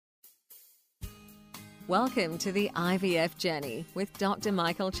Welcome to the IVF Journey with Dr.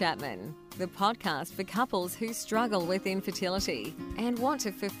 Michael Chapman, the podcast for couples who struggle with infertility and want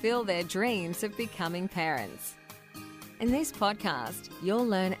to fulfill their dreams of becoming parents. In this podcast, you'll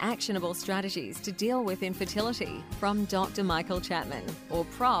learn actionable strategies to deal with infertility from Dr. Michael Chapman, or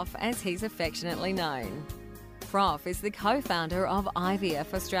Prof as he's affectionately known. Prof is the co-founder of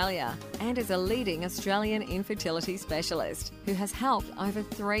IVF Australia and is a leading Australian infertility specialist who has helped over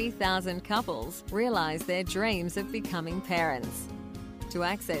 3,000 couples realise their dreams of becoming parents. To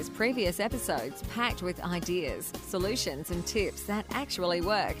access previous episodes packed with ideas, solutions and tips that actually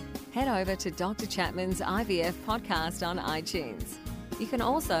work, head over to Dr. Chapman's IVF podcast on iTunes. You can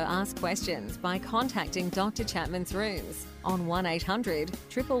also ask questions by contacting Dr. Chapman's rooms on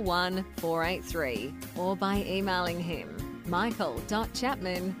 1-800-111-483 or by emailing him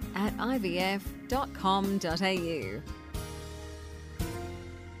michael.chapman@ivf.com.au.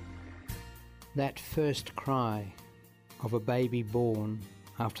 That first cry of a baby born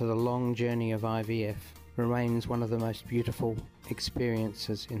after the long journey of IVF remains one of the most beautiful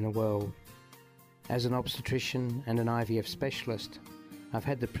experiences in the world. As an obstetrician and an IVF specialist, I've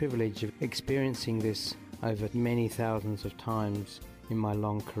had the privilege of experiencing this over many thousands of times in my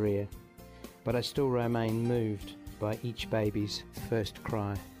long career, but I still remain moved by each baby's first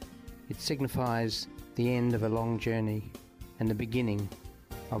cry. It signifies the end of a long journey and the beginning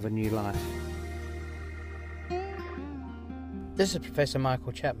of a new life. This is Professor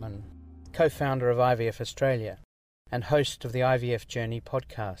Michael Chapman, co-founder of IVF Australia and host of the IVF Journey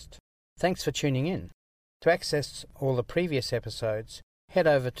podcast. Thanks for tuning in. To access all the previous episodes, head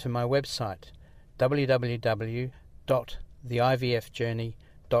over to my website,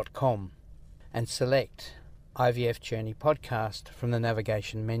 www.theivfjourney.com, and select IVF Journey Podcast from the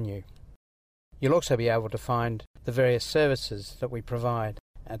navigation menu. You'll also be able to find the various services that we provide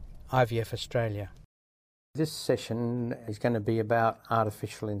at IVF Australia. This session is going to be about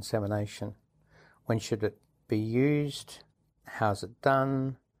artificial insemination. When should it be used? How's it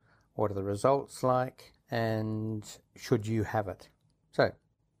done? What are the results like? And should you have it? So,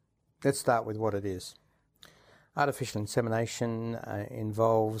 let's start with what it is. Artificial insemination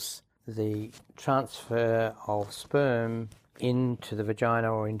involves the transfer of sperm into the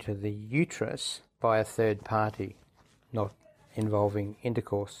vagina or into the uterus by a third party, not involving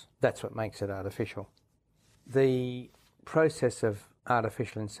intercourse. That's what makes it artificial. The process of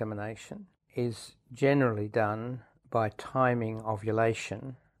artificial insemination is generally done by timing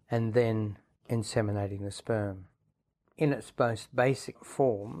ovulation and then inseminating the sperm. In its most basic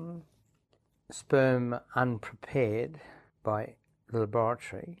form, sperm unprepared by the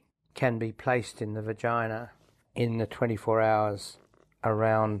laboratory can be placed in the vagina in the 24 hours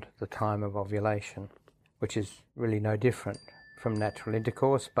around the time of ovulation, which is really no different from natural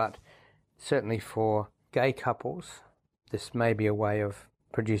intercourse, but certainly for gay couples, this may be a way of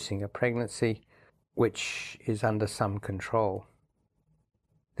producing a pregnancy which is under some control.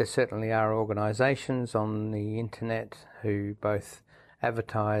 There certainly are organisations on the internet who both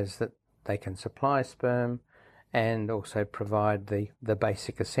advertise that they can supply sperm and also provide the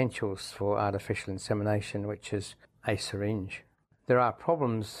basic essentials for artificial insemination, which is a syringe. There are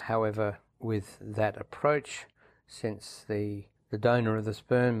problems, however, with that approach, since the donor of the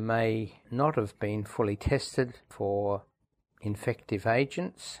sperm may not have been fully tested for infective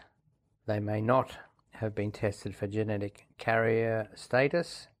agents. They may not have been tested for genetic carrier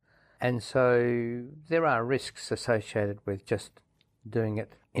status, and so there are risks associated with just doing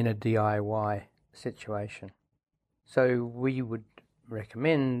it in a DIY situation. So we would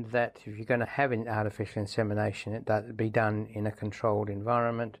recommend that if you're going to have an artificial insemination, it be done in a controlled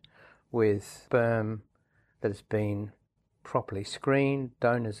environment with sperm that has been properly screened,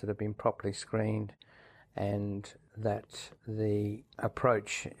 donors that have been properly screened, and that the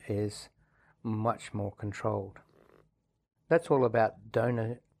approach is much more controlled. That's all about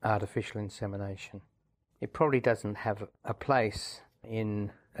donor artificial insemination. It probably doesn't have a place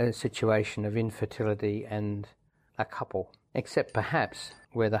in a situation of infertility and a couple, except perhaps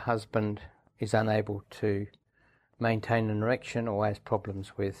where the husband is unable to maintain an erection or has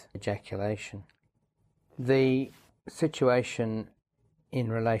problems with ejaculation. The situation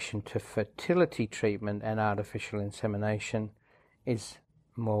in relation to fertility treatment and artificial insemination is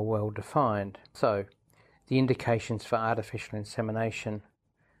more well defined. So, the indications for artificial insemination,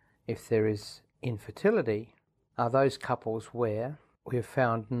 if there is infertility, are those couples where we have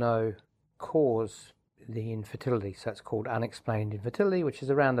found no cause the infertility. So it's called unexplained infertility, which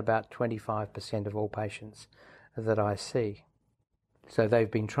is around about 25% of all patients that I see. So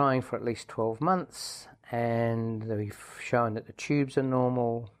they've been trying for at least 12 months and we've shown that the tubes are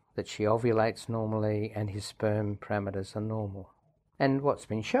normal, that she ovulates normally and his sperm parameters are normal. And what's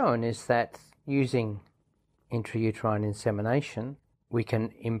been shown is that using intrauterine insemination, we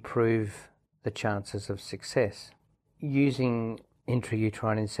can improve the chances of success. Using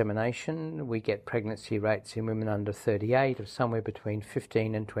intrauterine insemination, we get pregnancy rates in women under 38 of somewhere between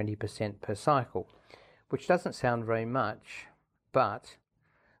 15 and 20% per cycle, which doesn't sound very much, but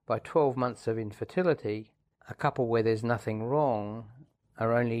by 12 months of infertility, a couple where there's nothing wrong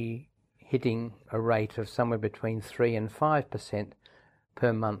are only hitting a rate of somewhere between 3 and 5%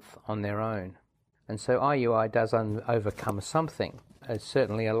 per month on their own. And so IUI does overcome something. It's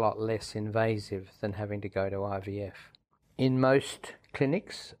certainly a lot less invasive than having to go to IVF. In most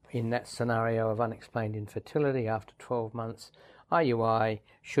clinics, in that scenario of unexplained infertility after 12 months, IUI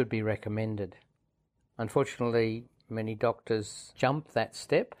should be recommended. Unfortunately, many doctors jump that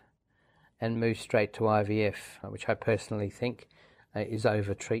step and move straight to IVF, which I personally think is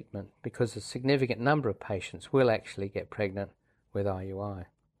over-treatment, because a significant number of patients will actually get pregnant with IUI.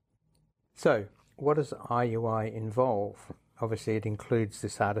 So, what does IUI involve? Obviously, it includes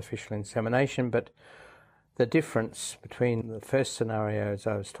this artificial insemination, but the difference between the first scenarios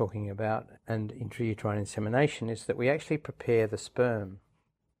I was talking about and intrauterine insemination is that we actually prepare the sperm.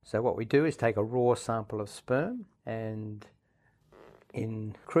 So what we do is take a raw sample of sperm, and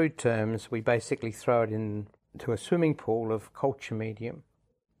in crude terms, we basically throw it into a swimming pool of culture medium,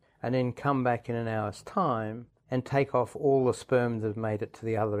 and then come back in an hour's time and take off all the sperm that have made it to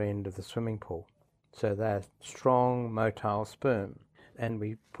the other end of the swimming pool. So they're strong, motile sperm. And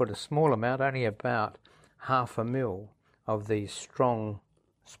we put a small amount, only about 0.5 ml of these strong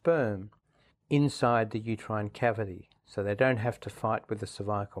sperm inside the uterine cavity. So they don't have to fight with the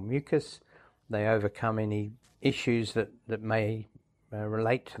cervical mucus. They overcome any issues that may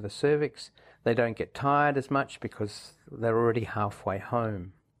relate to the cervix. They don't get tired as much because they're already halfway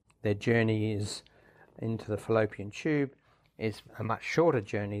home. Their journey is into the fallopian tube is a much shorter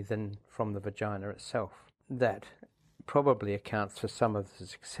journey than from the vagina itself. That probably accounts for some of the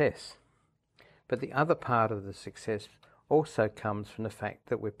success. But the other part of the success also comes from the fact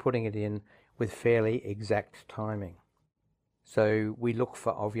that we're putting it in with fairly exact timing. So we look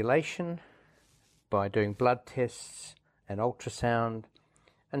for ovulation by doing blood tests and ultrasound,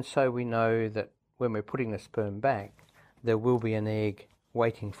 and so we know that when we're putting the sperm back, there will be an egg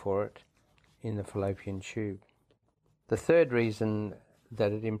waiting for it in the fallopian tube. The third reason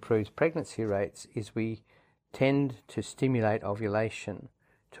that it improves pregnancy rates is we tend to stimulate ovulation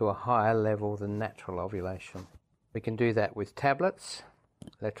to a higher level than natural ovulation. We can do that with tablets,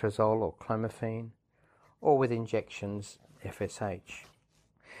 letrozole or clomiphene, or with injections, FSH.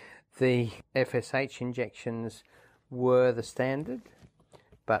 The FSH injections were the standard,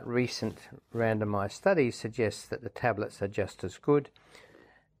 but recent randomized studies suggest that the tablets are just as good,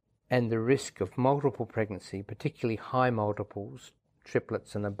 and the risk of multiple pregnancy, particularly high multiples,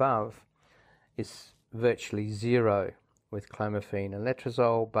 triplets and above, is virtually zero with clomiphene and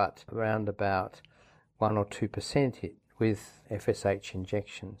letrozole, but around about 1 or 2% with FSH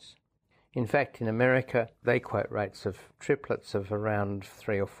injections. In fact, in America, they quote rates of triplets of around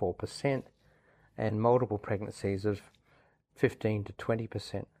 3 or 4% and multiple pregnancies of 15 to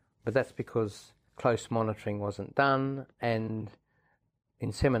 20%. But that's because close monitoring wasn't done and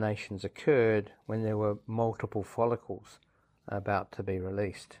inseminations occurred when there were multiple follicles about to be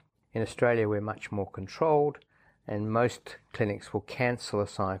released. In Australia, we're much more controlled, and most clinics will cancel a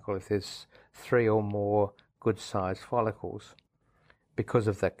cycle if there's 3 or more good-sized follicles because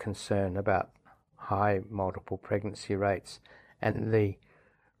of that concern about high multiple pregnancy rates and the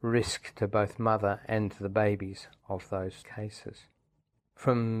risk to both mother and to the babies of those cases.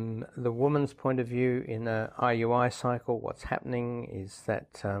 From the woman's point of view, in an IUI cycle, what's happening is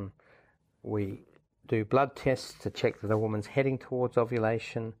that we do blood tests to check that the woman's heading towards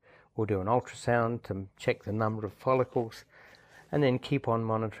ovulation. We'll do an ultrasound to check the number of follicles, and then keep on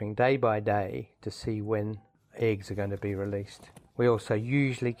monitoring day by day to see when eggs are going to be released. We also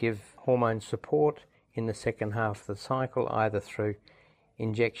usually give hormone support in the second half of the cycle, either through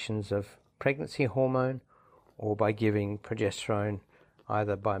injections of pregnancy hormone or by giving progesterone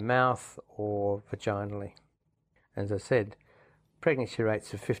either by mouth or vaginally. As I said, pregnancy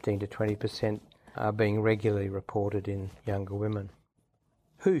rates of 15 to 20% are being regularly reported in younger women.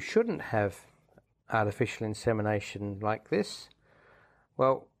 Who shouldn't have artificial insemination like this?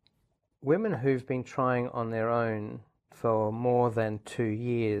 Well, women who've been trying on their own for more than 2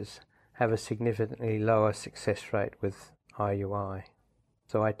 years have a significantly lower success rate with IUI.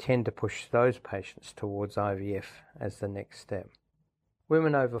 So I tend to push those patients towards IVF as the next step.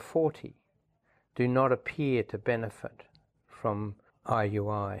 Women over 40 do not appear to benefit from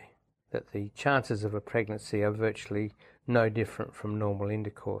IUI, that the chances of a pregnancy are virtually no different from normal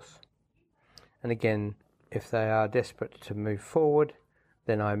intercourse. And again, if they are desperate to move forward,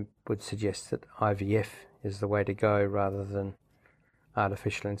 then I would suggest that IVF is the way to go rather than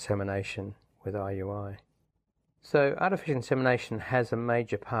artificial insemination with IUI. So artificial insemination has a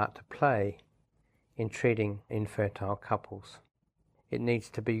major part to play in treating infertile couples. It needs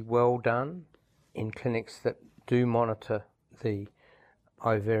to be well done in clinics that do monitor the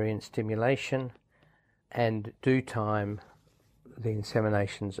ovarian stimulation and do time the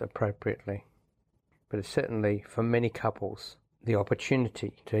inseminations appropriately. But it's certainly, for many couples, the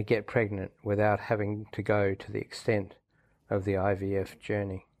opportunity to get pregnant without having to go to the extent of the IVF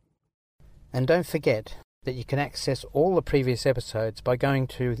journey. And don't forget that you can access all the previous episodes by going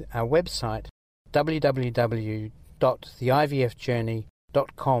to our website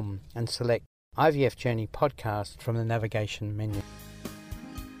www.theivfjourney.com and select IVF Journey Podcast from the navigation menu.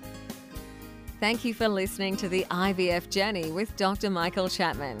 Thank you for listening to the IVF Journey with Dr. Michael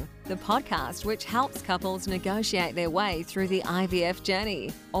Chapman, the podcast which helps couples negotiate their way through the IVF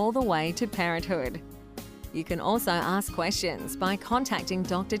journey, all the way to parenthood. You can also ask questions by contacting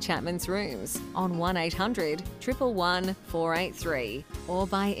Dr. Chapman's rooms on 1800 111 483 or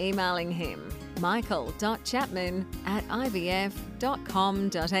by emailing him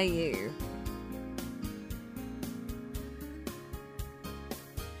michael.chapman@ivf.com.au.